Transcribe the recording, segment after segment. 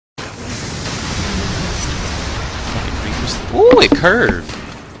Ooh, it curved.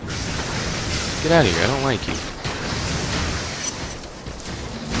 Get out of here. I don't like you.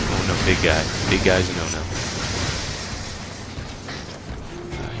 Oh no, big guy. Big guy's a no-no.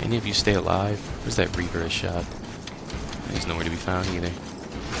 Any of you stay alive? Where's that Reaper I shot? He's nowhere to be found either.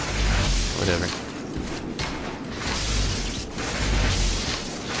 Whatever.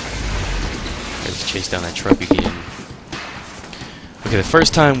 Let's chase down that truck again. Okay, the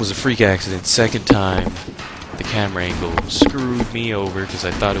first time was a freak accident. Second time, the camera angle screwed me over because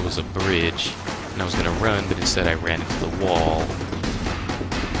I thought it was a bridge. And I was going to run, but instead I ran into the wall.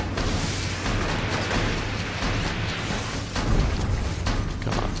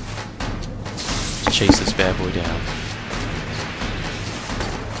 Come on. Let's chase this bad boy down.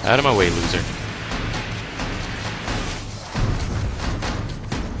 Out of my way, loser.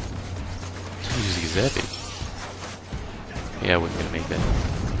 What music is epic? Yeah, I wasn't gonna make that.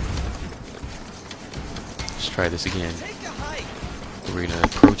 Let's try this again. We're gonna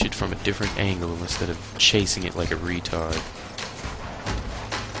approach it from a different angle instead of chasing it like a retard.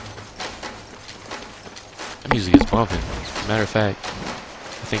 That music is bumping. As a matter of fact,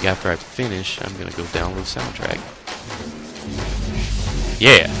 I think after I finish, I'm gonna go download the soundtrack.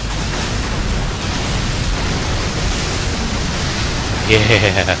 Yeah!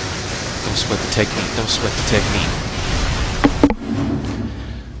 Yeah! Don't sweat the technique, don't sweat the technique.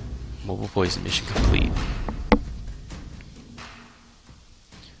 Mobile poison mission complete.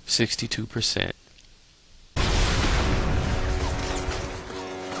 62%.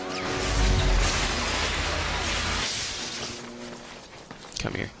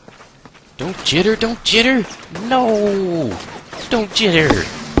 Come here. Don't jitter, don't jitter! No! Don't jitter!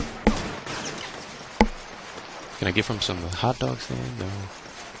 Can I get from some hot dog stand? No.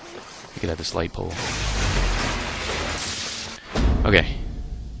 I could have this light pole. Okay.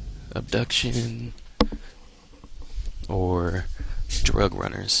 Abduction. Or drug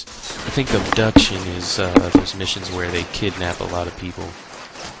runners. I think abduction is those missions where they kidnap a lot of people.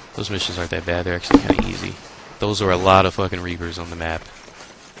 Those missions aren't that bad. They're actually kind of easy. Those are a lot of fucking Reapers on the map.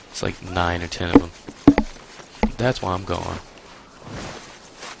 It's like 9 or 10 of them. That's why I'm gone.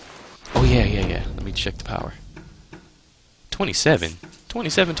 Oh yeah. Let me check the power. 27?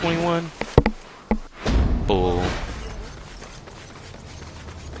 27, 21? Bull.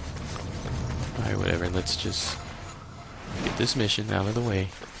 Alright, whatever. Let's just get this mission out of the way.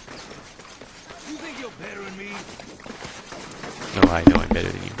 You think you're better than me? No, I know I'm better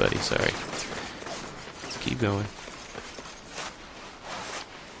than you, buddy. Sorry. Let's keep going.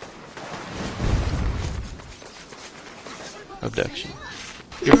 Abduction.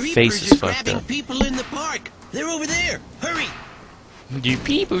 Your face is fucked up. People in the park. They're over there. Hurry! The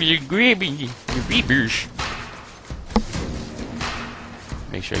people are grabbing the Reapers.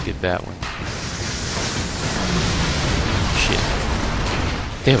 Make sure I get that one. Shit.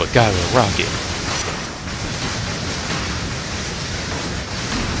 They have a guy with a rocket.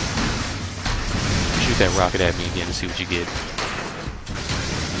 Shoot that rocket at me again to see what you get.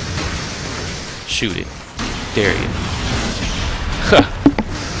 Shoot it. Dare you. Ha!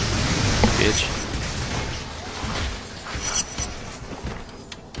 Bitch.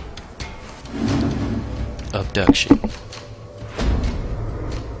 Abduction.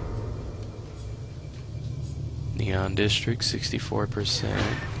 Neon District, 64%.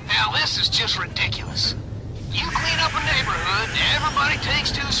 Now this is just ridiculous. You clean up a neighborhood, everybody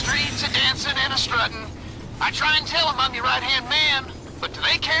takes to the streets a-dancing and a-strutting. I try and tell them I'm your right-hand man, but do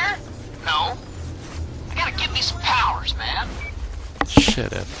they care? No. I gotta give me some powers, man.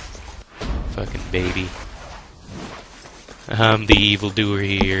 Shut up. Fucking baby. I'm the evildoer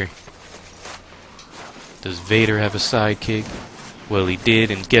here. Does Vader have a sidekick? Well, he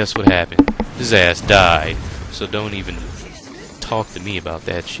did, and guess what happened? His ass died. So don't even talk to me about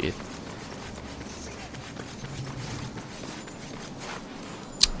that shit.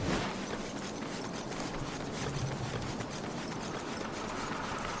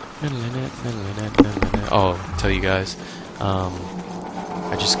 Oh, I'll tell you guys.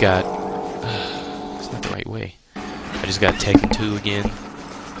 I just got... it's not the right way. I just got Tekken 2 again.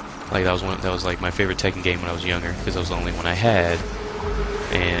 Like that was like my favorite Tekken game when I was younger, because that was the only one I had.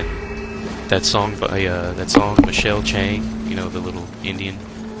 And that song by Michelle Chang, you know, the little Indian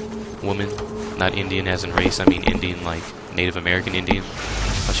woman, not Indian as in race, I mean Indian like Native American Indian.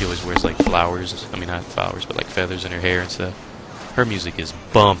 How she always wears like flowers, I mean not flowers, but like feathers in her hair and stuff. Her music is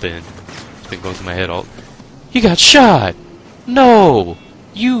bumping. It's been going through my head all. You got shot! No!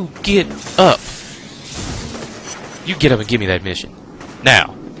 You get up! You get up and give me that mission.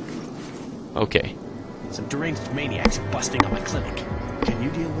 Now! Okay. Some deranged maniacs are busting up my clinic. Can you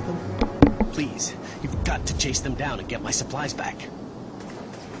deal with them? Please, you've got to chase them down and get my supplies back.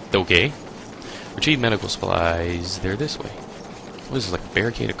 Okay. Retrieve medical supplies. They're this way. What is this, like a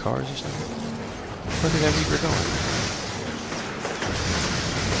barricade of cars or something? Where did that Reaper going?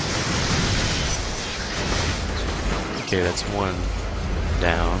 Okay, that's one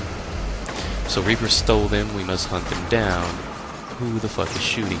down. So Reaper stole them. We must hunt them down. Who the fuck is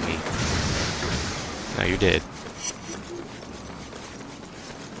shooting me? Now you're dead.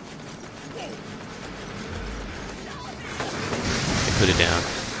 Okay, put it down.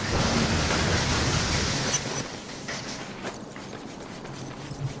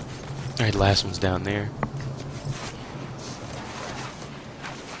 Alright, last one's down there.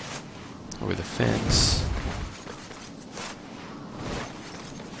 Over the fence.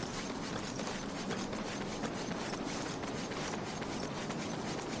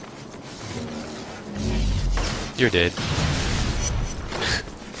 You're dead.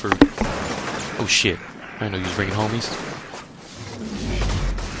 For... Oh shit. I know you was bringing homies.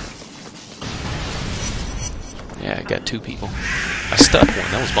 Yeah, I got 2 people. I stuck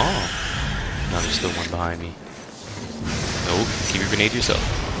one. That was bomb. Now there's still one behind me. Nope. Keep your grenade yourself.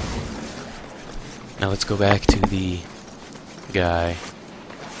 Now let's go back to the guy.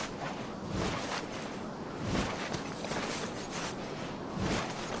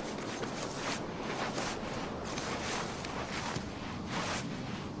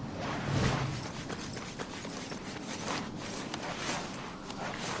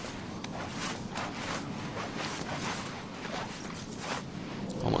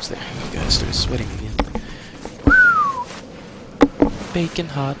 Almost there. You guys started sweating again. Bacon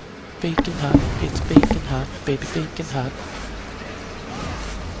hot, it's bacon hot, baby bacon hot.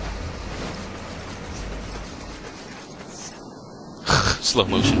 Slow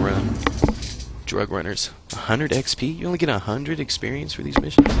motion run. Drug runners. 100 XP? You only get 100 experience for these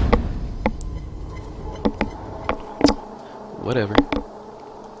missions? Whatever.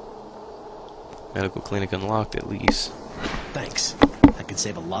 Medical clinic unlocked at least. Thanks. I could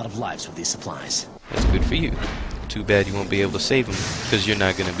save a lot of lives with these supplies. That's good for you. Too bad you won't be able to save them, because you're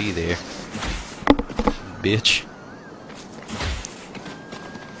not gonna be there. Bitch.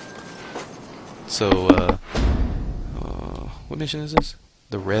 So, what mission is this?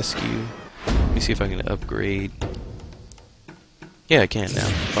 The rescue. Let me see if I can upgrade. Yeah, I can now,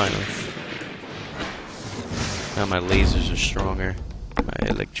 finally. Now my lasers are stronger. My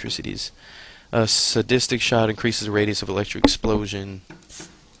electricities. A sadistic shot increases the radius of electric explosion.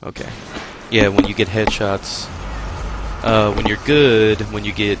 Okay. Yeah, when you get headshots, when you're good,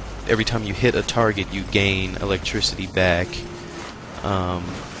 every time you hit a target, you gain electricity back.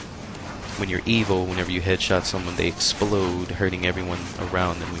 When you're evil, whenever you headshot someone, they explode, hurting everyone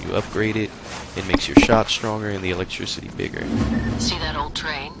around them. When you upgrade it, it makes your shot stronger and the electricity bigger. See that old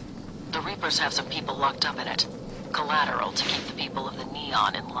train? The Reapers have some people locked up in it. Collateral to keep the people of the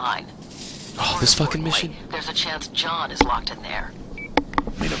Neon in line. Oh, this fucking mission? There's a chance John is locked in there.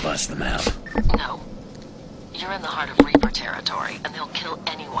 Me to bust them out? No. You're in the heart of Reaper territory, and they'll kill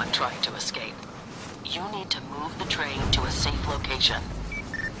anyone trying to escape. You need to move the train to a safe location.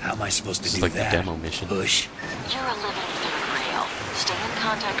 How am I supposed to This do is like that? the demo mission. Bush. You're a living third rail. Stay in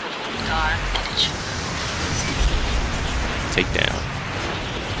contact with the lead car, and it should Take down.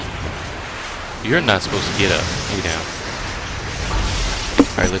 You're not supposed to get up. Lay down.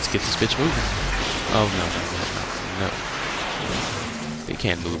 Alright, let's get this bitch moving. Oh, no. They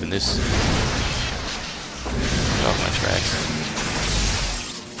can't move in this. Get off my tracks.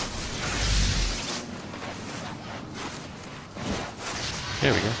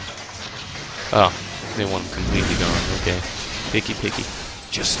 There we go. Oh, they want them completely gone. Okay. Picky.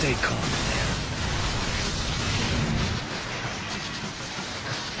 Just stay calm.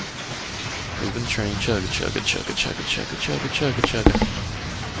 Moving train. Chugga.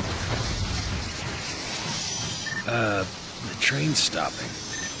 The train's stopping.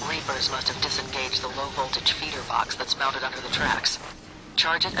 Reapers must have disengaged the low-voltage feeder box that's mounted under the tracks.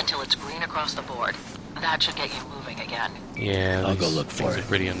 Charge it until it's green across the board. That should get you moving again. Yeah, I'll go look for things it. are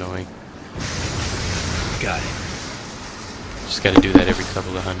pretty annoying. Got it. Just gotta do that every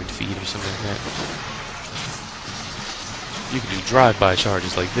couple of 100 feet or something like that. You can do drive-by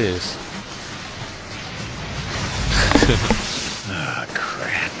charges like this. Ah,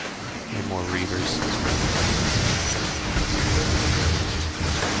 crap. And more Reavers.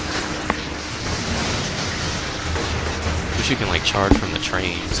 Wish you can like charge from the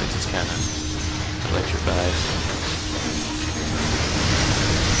train since it's kind of electrified.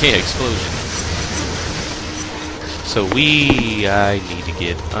 Yeah, explosion. So I need to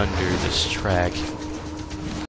get under this track.